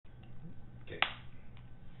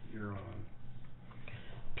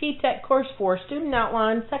P-Tech Course 4, Student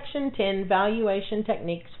Outline, Section 10, Valuation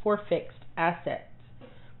Techniques for Fixed Assets.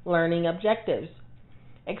 Learning Objectives.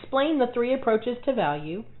 Explain the three approaches to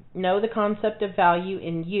value. Know the concept of value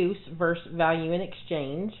in use versus value in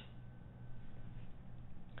exchange.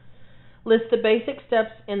 List the basic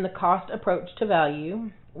steps in the cost approach to value.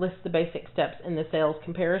 List the basic steps in the sales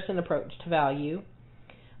comparison approach to value.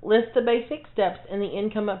 List the basic steps in the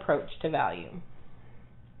income approach to value.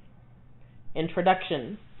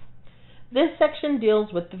 Introduction. This section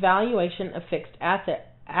deals with the valuation of fixed assets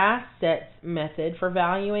method for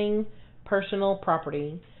valuing personal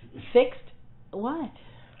property. Fixed what?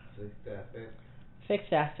 Fixed assets.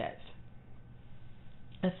 Fixed assets.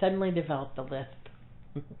 I suddenly developed a lisp.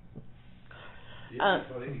 It'd be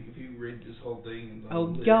funny if you read this whole thing.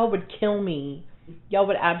 Y'all would kill me. Y'all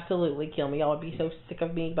would absolutely kill me. Y'all would be so sick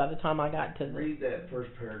of me by the time I got to the... Read that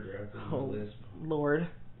first paragraph in the lisp. Lord.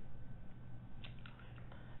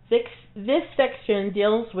 This section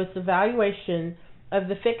deals with the valuation of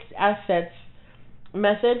the fixed assets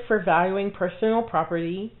method for valuing personal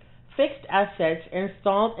property. Fixed assets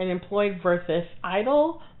installed and employed versus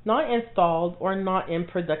idle, not installed, or not in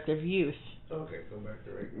productive use. Okay, go back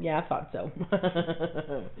to regular. Yeah, I thought so.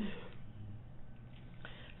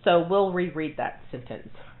 So we'll reread that sentence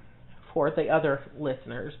for the other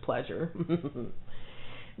listeners' pleasure.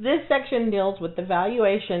 This section deals with the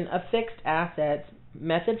valuation of fixed assets,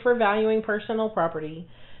 method for valuing personal property,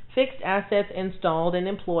 fixed assets installed and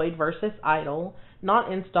employed versus idle,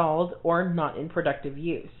 not installed, or not in productive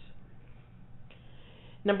use.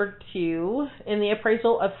 Number 2, in the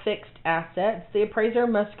appraisal of fixed assets, the appraiser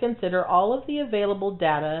must consider all of the available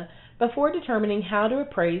data before determining how to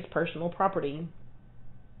appraise personal property.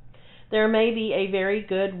 There may be a very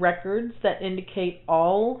good records that indicate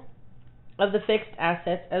all of the fixed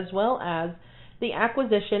assets as well as the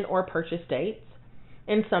acquisition or purchase dates.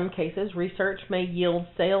 In some cases, research may yield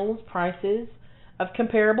sales prices of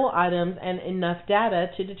comparable items and enough data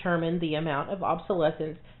to determine the amount of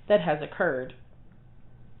obsolescence that has occurred.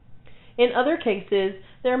 In other cases,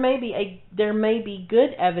 there may be good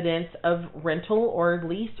evidence of rental or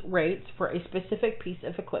lease rates for a specific piece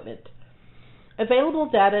of equipment. Available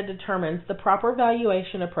data determines the proper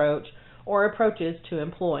valuation approach or approaches to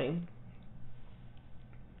employ.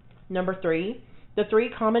 Number 3, the 3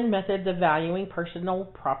 common methods of valuing personal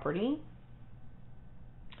property.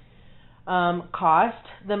 Cost,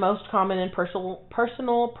 the most common in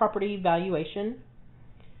personal property valuation.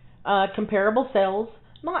 Comparable sales,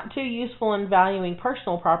 not too useful in valuing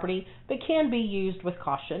personal property, but can be used with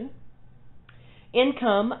caution.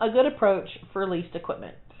 Income, a good approach for leased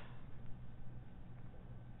equipment.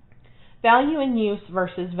 Value in use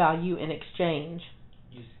versus value in exchange.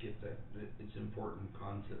 You skip that. It's important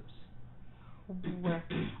concepts.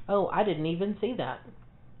 Oh, I didn't even see that.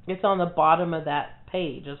 It's on the bottom of that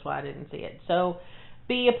page, that's why I didn't see it. So,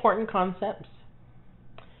 be important concepts.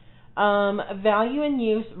 Value in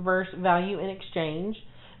use versus value in exchange.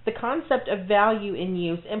 The concept of value in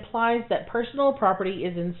use implies that personal property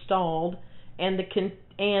is installed and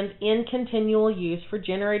in continual use for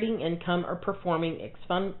generating income or performing its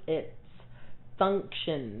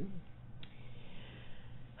function.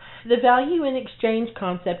 The value in exchange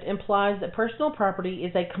concept implies that personal property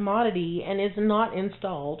is a commodity and is not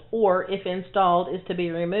installed, or if installed, is to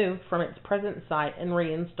be removed from its present site and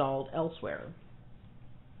reinstalled elsewhere.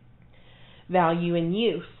 Value in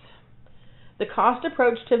use. The cost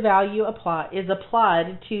approach to value is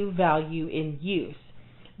applied to value in use.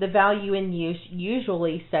 The value in use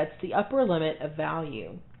usually sets the upper limit of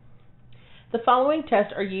value. The following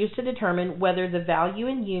tests are used to determine whether the value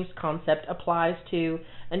in use concept applies to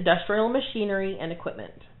industrial machinery and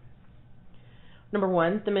equipment. Number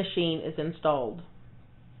 1, the machine is installed.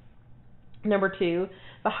 Number 2,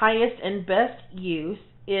 the highest and best use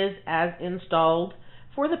is as installed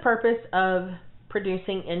for the purpose of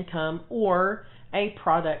producing income or a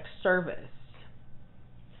product service.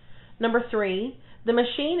 Number 3, the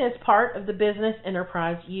machine is part of the business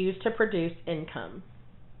enterprise used to produce income.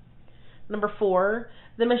 Number 4,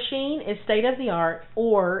 the machine is state-of-the-art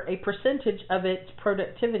or a percentage of its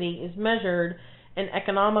productivity is measured and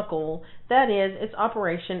economical, that is, its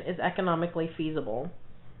operation is economically feasible.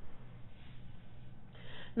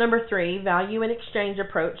 Number 3, value in exchange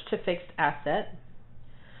approach to fixed asset.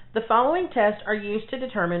 The following tests are used to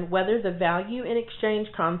determine whether the value in exchange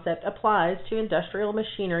concept applies to industrial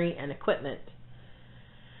machinery and equipment.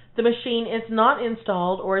 The machine is not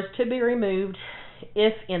installed or is to be removed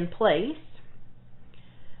if in place.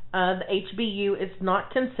 The HBU is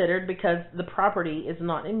not considered because the property is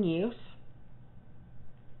not in use.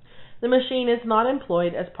 The machine is not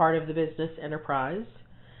employed as part of the business enterprise.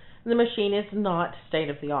 the machine is not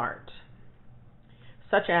state-of-the-art,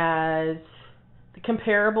 such as the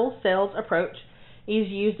comparable sales approach is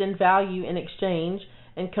used in value in exchange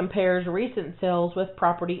and compares recent sales with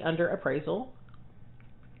property under appraisal,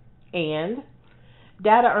 and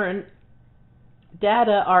data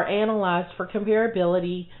are analyzed for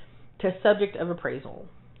comparability to subject of appraisal,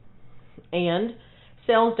 and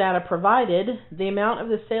sales data provided, the amount of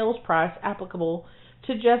the sales price applicable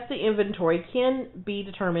to just the inventory can be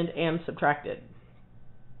determined and subtracted.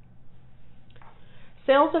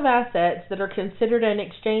 Sales of assets that are considered an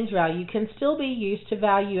exchange value can still be used to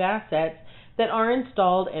value assets that are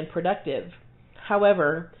installed and productive.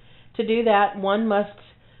 However, to do that, one must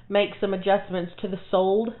make some adjustments to the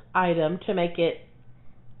sold item to make it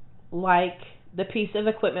like the piece of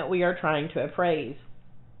equipment we are trying to appraise.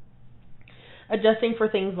 Adjusting for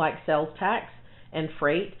things like sales tax and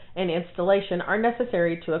freight and installation are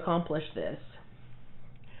necessary to accomplish this.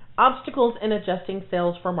 Obstacles in adjusting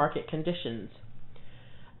sales for market conditions.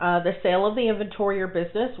 The sale of the inventory or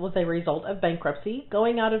business was a result of bankruptcy,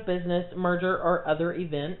 going out of business, merger, or other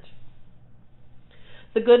event.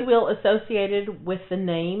 The goodwill associated with the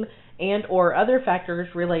name and or other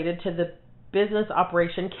factors related to the business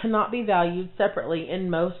operation cannot be valued separately in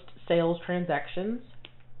most sales transactions.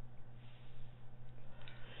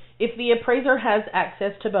 If the appraiser has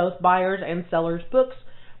access to both buyers' and sellers' books,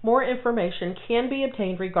 more information can be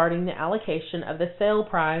obtained regarding the allocation of the sale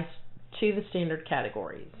price to the standard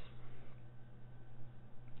categories.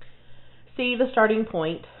 See the starting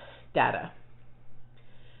point, data.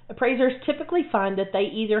 Appraisers typically find that they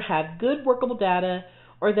either have good workable data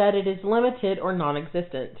or that it is limited or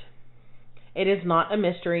non-existent. It is not a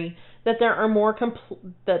mystery that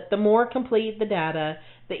the more complete the data,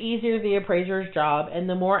 the easier the appraiser's job and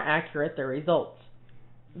the more accurate the results.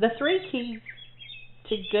 The three keys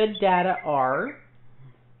to good data are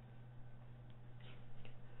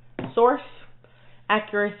source,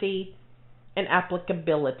 accuracy, and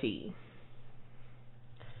applicability.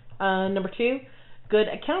 Number 2, good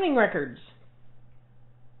accounting records.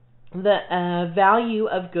 The value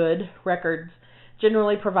of good records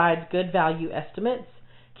generally provides good value estimates,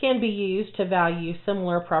 can be used to value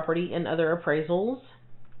similar property in other appraisals.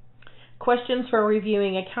 Questions for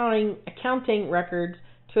reviewing accounting records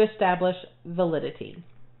to establish validity.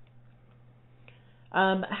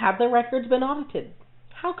 Have the records been audited?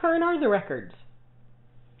 How current are the records?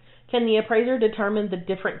 Can the appraiser determine the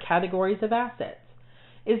different categories of assets?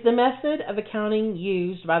 Is the method of accounting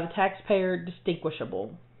used by the taxpayer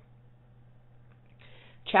distinguishable?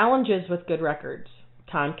 Challenges with good records.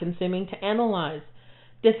 Time-consuming to analyze,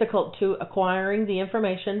 difficult to acquiring the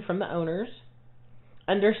information from the owners,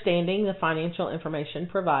 understanding the financial information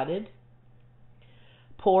provided,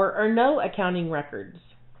 poor or no accounting records,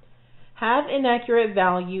 have inaccurate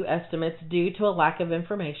value estimates due to a lack of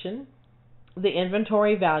information, the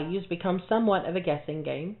inventory values become somewhat of a guessing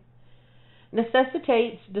game,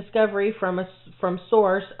 necessitates discovery from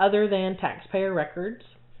source other than taxpayer records,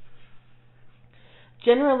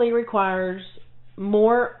 generally requires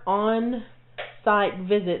more on-site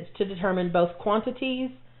visits to determine both quantities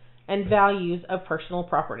and values of personal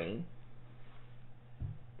property.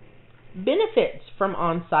 Benefits from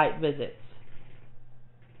on-site visits.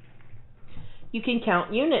 You can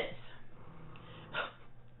count units.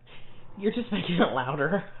 You're just making it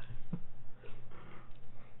louder.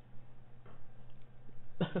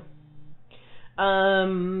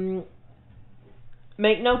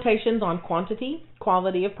 Make notations on quantity,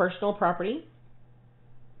 quality of personal property.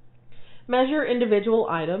 Measure individual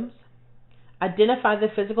items. Identify the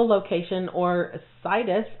physical location or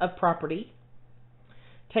situs of property.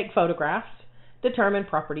 Take photographs. Determine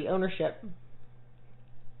property ownership.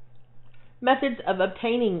 Methods of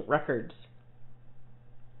obtaining records.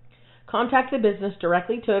 Contact the business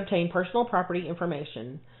directly to obtain personal property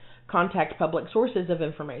information. Contact public sources of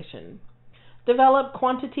information. Develop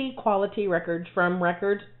quality records from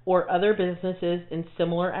records or other businesses in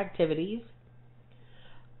similar activities.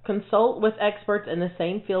 Consult with experts in the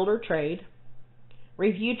same field or trade.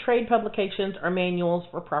 Review trade publications or manuals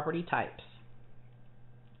for property types.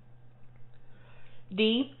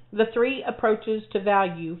 D. The 3 approaches to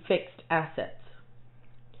value fixed assets.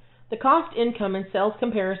 The cost, income, and sales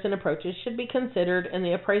comparison approaches should be considered in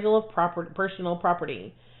the appraisal of personal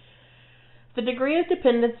property. The degree of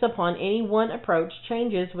dependence upon any one approach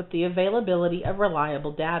changes with the availability of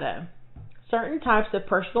reliable data. Certain types of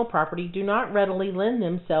personal property do not readily lend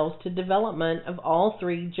themselves to development of all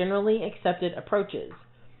 3 generally accepted approaches.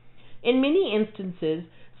 In many instances,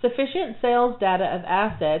 Sufficient sales data of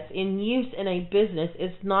assets in use in a business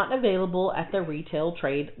is not available at the retail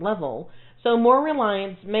trade level, so more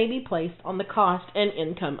reliance may be placed on the cost and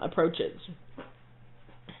income approaches.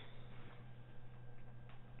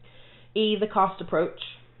 E. The cost approach.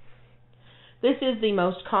 This is the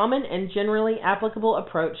most common and generally applicable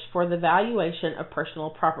approach for the valuation of personal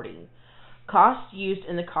property. Costs used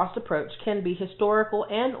in the cost approach can be historical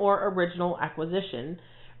and or original acquisition,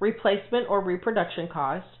 replacement or reproduction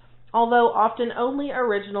costs, although often only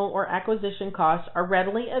original or acquisition costs are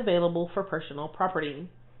readily available for personal property.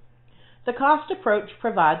 The cost approach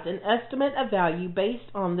provides an estimate of value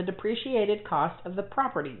based on the depreciated cost of the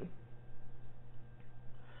property.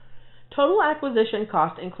 Total acquisition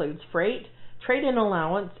cost includes freight, trade-in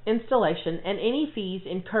allowance, installation, and any fees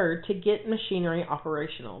incurred to get machinery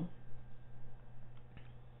operational.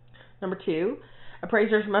 Number 2,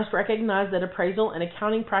 appraisers must recognize that appraisal and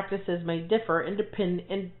accounting practices may differ in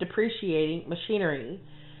depreciating machinery.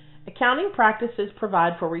 Accounting practices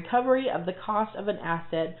provide for recovery of the cost of an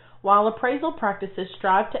asset, while appraisal practices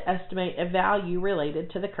strive to estimate a value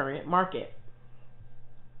related to the current market.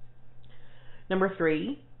 Number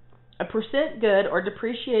 3, a percent good or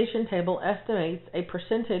depreciation table estimates a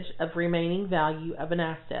percentage of remaining value of an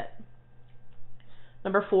asset.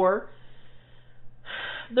 Number 4,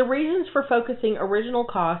 the reasons for focusing original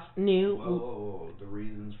cost new. Whoa. The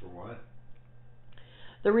reasons for what?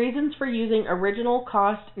 The reasons for using original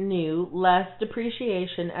cost new less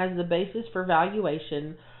depreciation as the basis for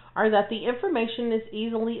valuation are that the information is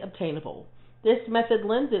easily obtainable. This method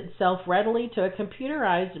lends itself readily to a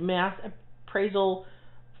computerized mass appraisal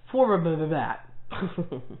format.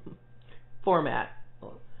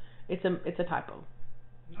 It's a typo.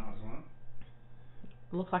 No, it's not.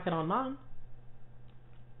 It looks like it on mine.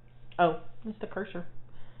 Oh, it's the cursor.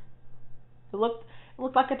 It looked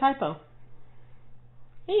like a typo.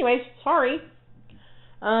 Anyways, sorry.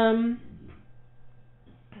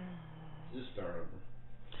 Just start over.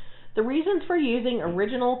 The reasons for using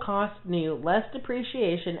original cost new less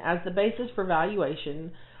depreciation as the basis for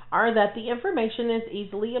valuation are that the information is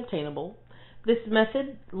easily obtainable. This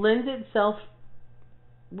method lends itself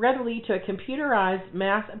readily to a computerized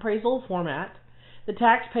mass appraisal format. The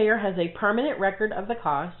taxpayer has a permanent record of the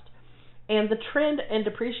cost, and the trend and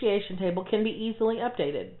depreciation table can be easily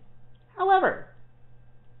updated. However,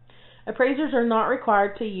 appraisers are not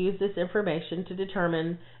required to use this information to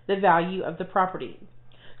determine the value of the property.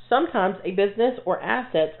 Sometimes a business or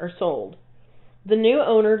assets are sold. The new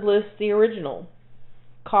owner lists the original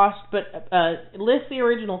cost, but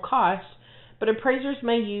appraisers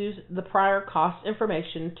may use the prior cost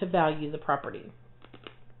information to value the property.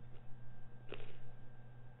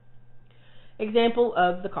 Example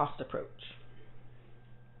of the cost approach.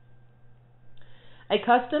 A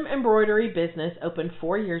custom embroidery business opened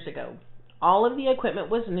 4 years ago. All of the equipment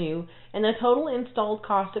was new, and the total installed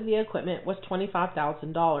cost of the equipment was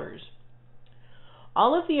 $25,000.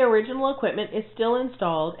 All of the original equipment is still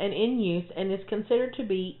installed and in use and is considered to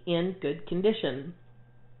be in good condition.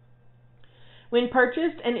 When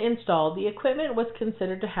purchased and installed, the equipment was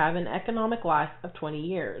considered to have an economic life of 20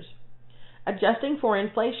 years. Adjusting for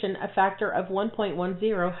inflation, a factor of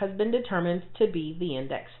 1.10 has been determined to be the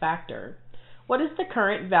index factor. What is the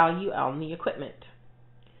current value on the equipment?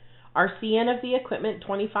 RCN of the equipment,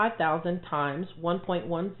 25,000 times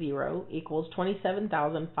 1.10 equals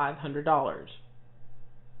 $27,500.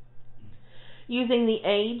 Using the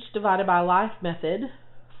age divided by life method,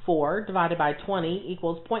 4 divided by 20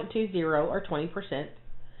 equals 0.20 or 20%.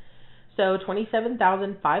 So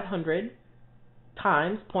 27,500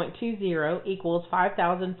 times 0.20 equals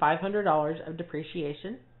 $5,500 of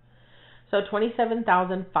depreciation. So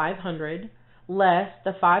 27,500 less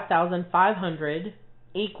the 5,500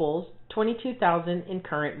 equals 22,000 in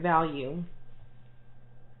current value.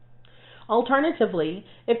 Alternatively,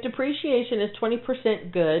 if depreciation is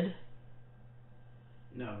 20% good,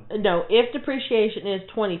 if depreciation is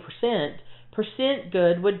 20%, percent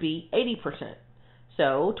good would be 80%.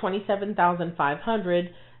 So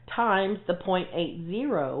 27,500 times the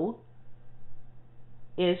 0.80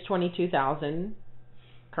 is 22,000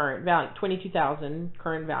 current value. 22,000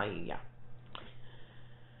 current value, yeah.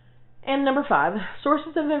 And number 5,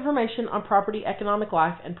 sources of information on property economic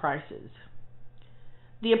life and prices.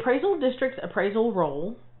 The appraisal district's appraisal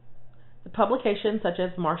roll, the publications such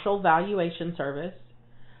as Marshall Valuation Service,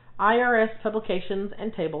 IRS publications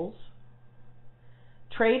and tables,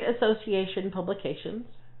 trade association publications,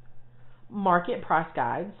 market price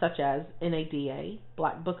guides such as NADA,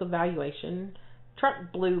 Black Book of Valuation,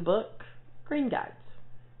 Truck Blue Book, Green Guides.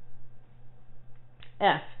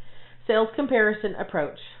 F, sales comparison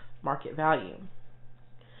approach, market value.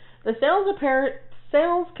 The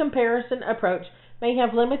sales comparison approach may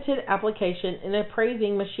have limited application in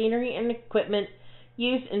appraising machinery and equipment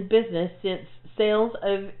used in business, since sales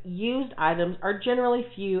of used items are generally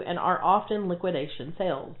few and are often liquidation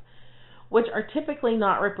sales, which are typically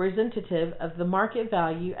not representative of the market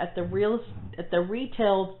value at the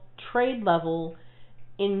retail trade level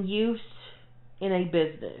in use in a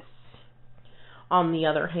business. On the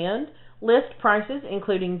other hand, list prices,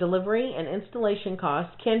 including delivery and installation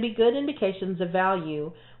costs, can be good indications of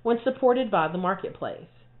value when supported by the marketplace.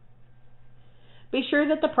 Be sure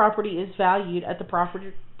that the property is valued at the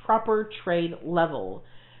proper trade level.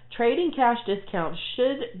 Trading cash discounts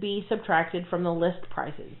should be subtracted from the list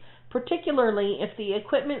prices, particularly if the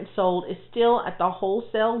equipment sold is still at the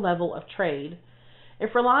wholesale level of trade.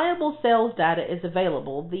 If reliable sales data is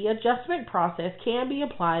available, the adjustment process can be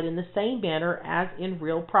applied in the same manner as in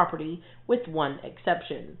real property, with one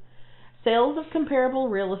exception. Sales of comparable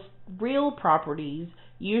real properties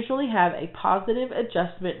usually have a positive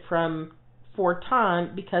adjustment for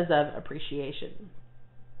time because of appreciation.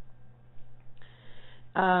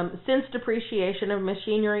 Since depreciation of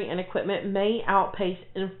machinery and equipment may outpace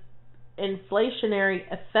inflationary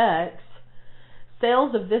effects,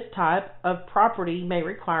 sales of this type of property may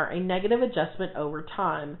require a negative adjustment over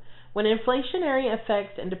time when inflationary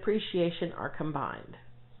effects and depreciation are combined.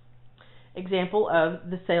 Example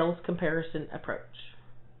of the sales comparison approach.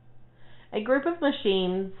 A group of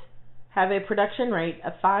machines have a production rate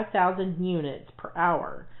of 5,000 units per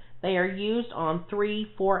hour. They are used on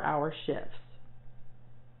 3 4-hour shifts.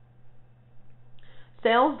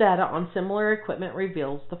 Sales data on similar equipment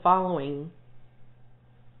reveals the following.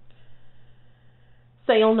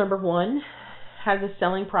 Sale number 1 has a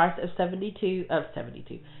selling price of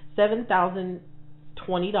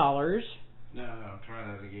 $7,020. No, try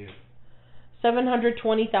that again.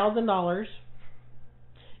 $720,000.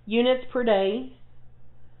 Units per day,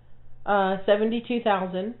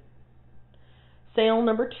 72,000. Sale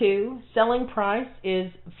number 2, selling price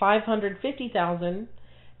is 550,000.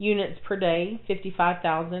 Units per day,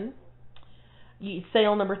 55,000.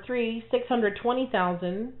 Sale number 3,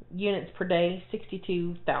 620,000. Units per day,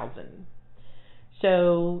 62,000.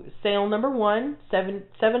 So sale number 1,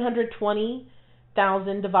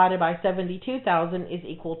 720,000 divided by 72,000 is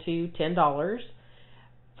equal to $10.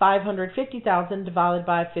 550,000 divided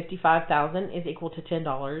by 55,000 is equal to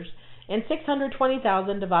 $10. And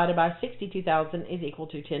 620,000 divided by 62,000 is equal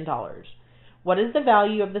to $10. What is the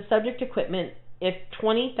value of the subject equipment if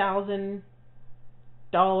 $20,000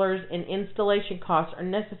 in installation costs are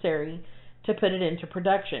necessary to put it into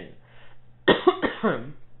production?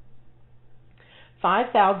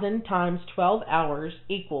 5,000 times 12 hours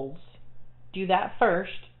equals, do that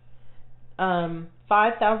first,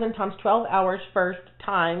 5,000 times 12 hours first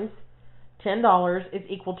times $10 is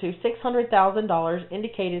equal to $600,000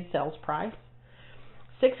 indicated sales price.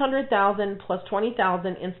 600,000 plus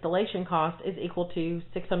 20,000 installation cost is equal to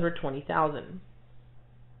 620,000.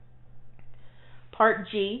 Part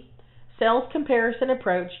G, sales comparison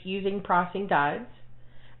approach using pricing guides.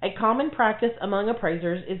 A common practice among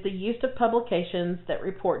appraisers is the use of publications that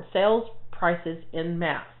report sales prices en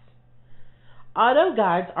masse. Auto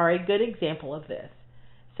guides are a good example of this.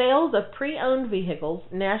 Sales of pre-owned vehicles,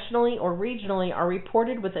 nationally or regionally, are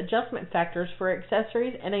reported with adjustment factors for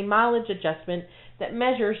accessories and a mileage adjustment that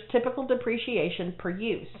measures typical depreciation per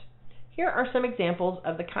use. Here are some examples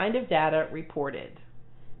of the kind of data reported.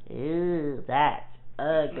 Ew, that's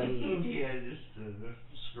ugly. Yeah, just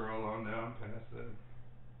scroll on down past that.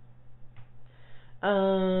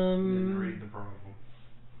 Didn't read the problem.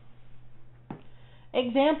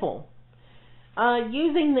 Example.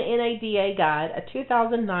 Using the NADA guide, a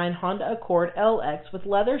 2009 Honda Accord LX with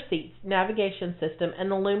leather seats, navigation system,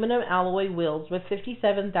 and aluminum alloy wheels with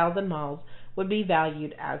 57,000 miles would be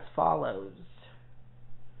valued as follows.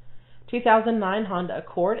 2009 Honda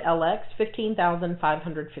Accord LX,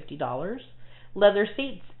 $15,550. Leather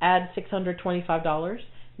seats, add $625.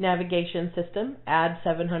 Navigation system, add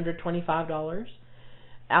 $725.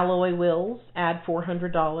 Alloy wheels, add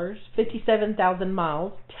 $400. 57,000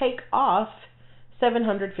 miles, take off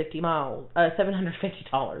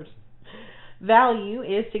 $750. Value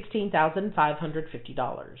is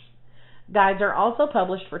 $16,550. Guides are also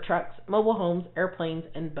published for trucks, mobile homes, airplanes,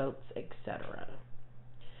 and boats, etc.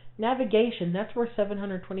 Navigation, that's worth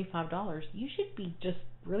 $725. You should be just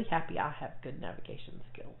really happy I have good navigation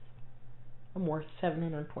skills. I'm worth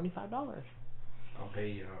 $725. I'll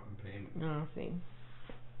pay you out in payment. Oh, see.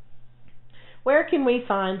 Where can we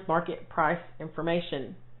find market price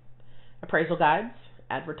information? Appraisal guides,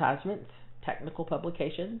 advertisements, technical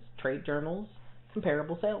publications, trade journals,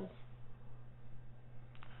 comparable sales.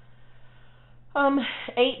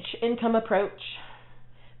 H, income approach.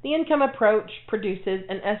 The income approach produces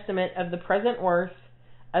an estimate of the present worth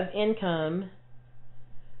of income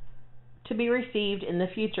to be received in the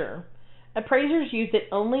future. Appraisers use it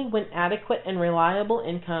only when adequate and reliable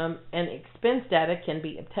income and expense data can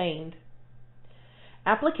be obtained.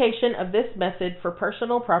 Application of this method for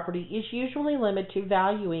personal property is usually limited to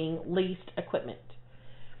valuing leased equipment.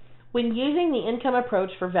 When using the income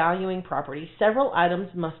approach for valuing property, several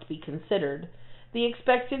items must be considered: the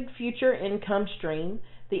expected future income stream,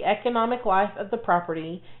 the economic life of the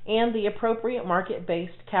property, and the appropriate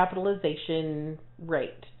market-based capitalization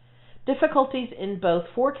rate. Difficulties in both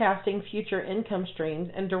forecasting future income streams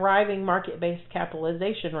and deriving market-based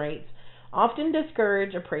capitalization rates often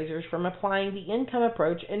discourage appraisers from applying the income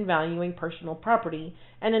approach in valuing personal property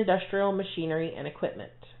and industrial machinery and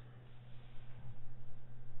equipment.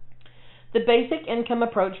 The basic income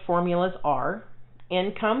approach formulas are: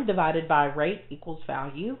 income divided by rate equals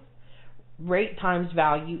value, rate times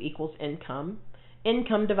value equals income,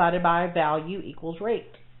 income divided by value equals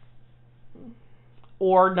rate,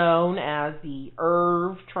 or known as the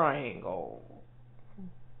Irv triangle.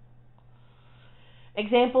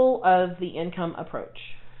 Example of the income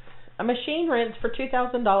approach. A machine rents for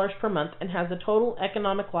 $2,000 per month and has a total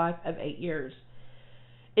economic life of 8 years.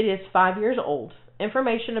 It is 5 years old.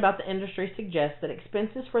 Information about the industry suggests that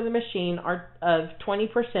expenses for the machine of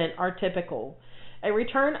 20% are typical. A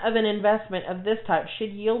return of an investment of this type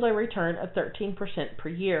should yield a return of 13% per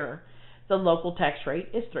year. The local tax rate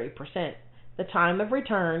is 3%. The time of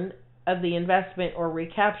return of the investment or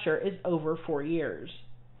recapture is over 4 years.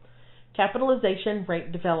 Capitalization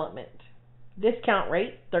rate development. Discount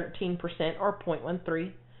rate 13% or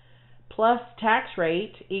 0.13 plus tax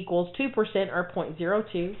rate equals 2% or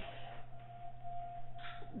 0.02.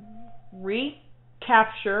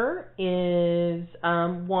 Recapture is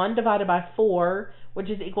 1 divided by 4, which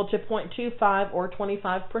is equal to 0.25 or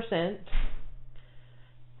 25%.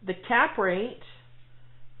 The cap rate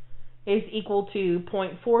is equal to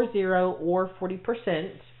 0.40 or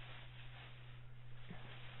 40%.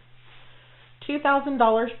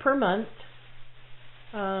 $2,000 per month.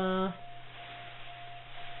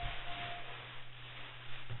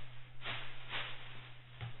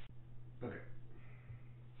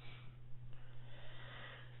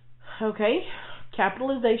 Okay.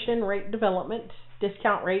 Capitalization rate development.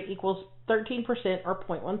 Discount rate equals 13% or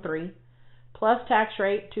 0.13 plus tax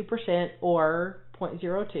rate 2% or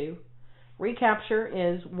 0.02. Recapture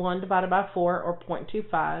is 1 divided by 4 or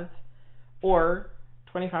 0.25 or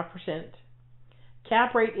 25%.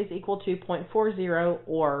 Cap rate is equal to 0.40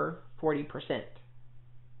 or 40%. Okay.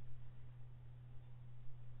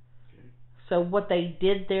 So what they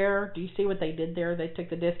did there, do you see what they did there? They took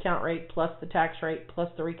the discount rate plus the tax rate plus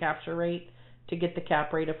the recapture rate to get the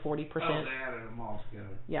cap rate of 40%. Oh, they added them all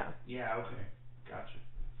together. Yeah. Yeah, okay. Gotcha.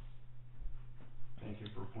 Thank you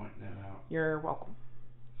for pointing that out. You're welcome.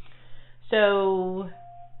 So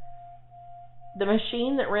the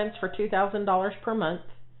machine that rents for $2,000 per month,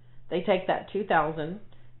 they take that $2,000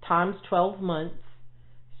 times 12 months,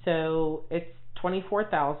 so it's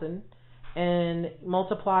 $24,000, and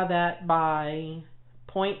multiply that by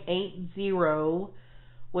 0.80,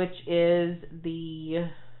 which is the...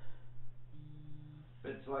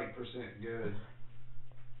 It's like percent good.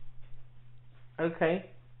 Okay.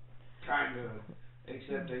 Kind of.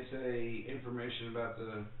 Except they say information about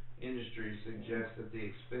the industry suggests that the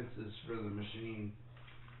expenses for the machine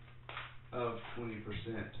of 20%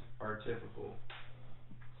 are typical.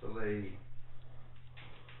 So they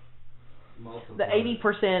multiply. The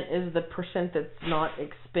 80% is the percent that's not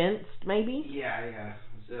expensed, maybe? Yeah.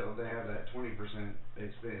 So they have that 20%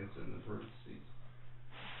 expense in the parentheses.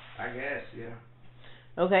 I guess, yeah.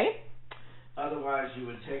 Okay. Otherwise, you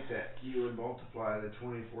would take that, you would multiply the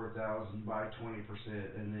 24,000 by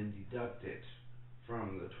 20% and then deduct it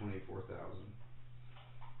from the 24,000.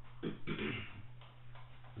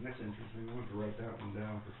 And that's interesting. I want to write that one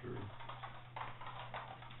down for sure.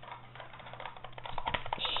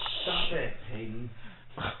 Stop it, Hayden.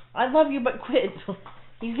 I love you, but quit.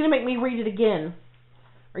 He's going to make me read it again.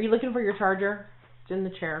 Are you looking for your charger? It's in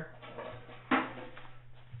the chair.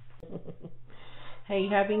 Hey,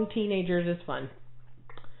 having teenagers is fun.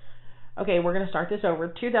 Okay, we're going to start this over.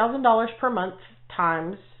 $2,000 per month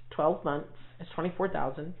times 12 months is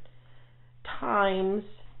 $24,000 times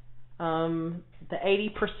the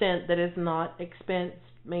 80% that is not expensed,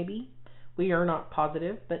 maybe. We are not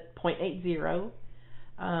positive, but 0.80.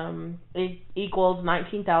 It equals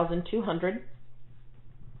 $19,200.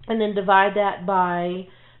 And then divide that by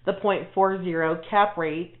the 0.40 cap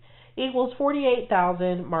rate equals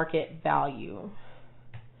 $48,000 market value.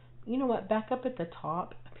 you know what? Back up at the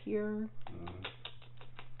top up here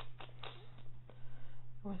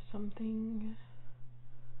was something.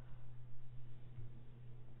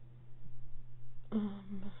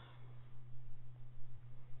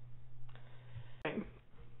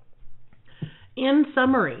 In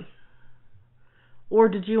summary, or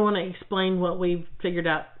did you want to explain what we've figured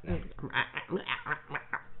out?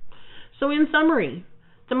 So in summary,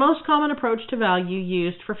 the most common approach to value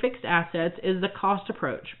used for fixed assets is the cost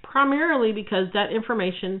approach, primarily because that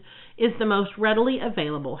information is the most readily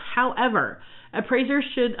available. However, appraisers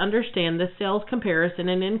should understand the sales comparison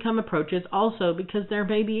and income approaches also, because there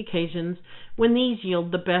may be occasions when these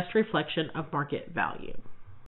yield the best reflection of market value.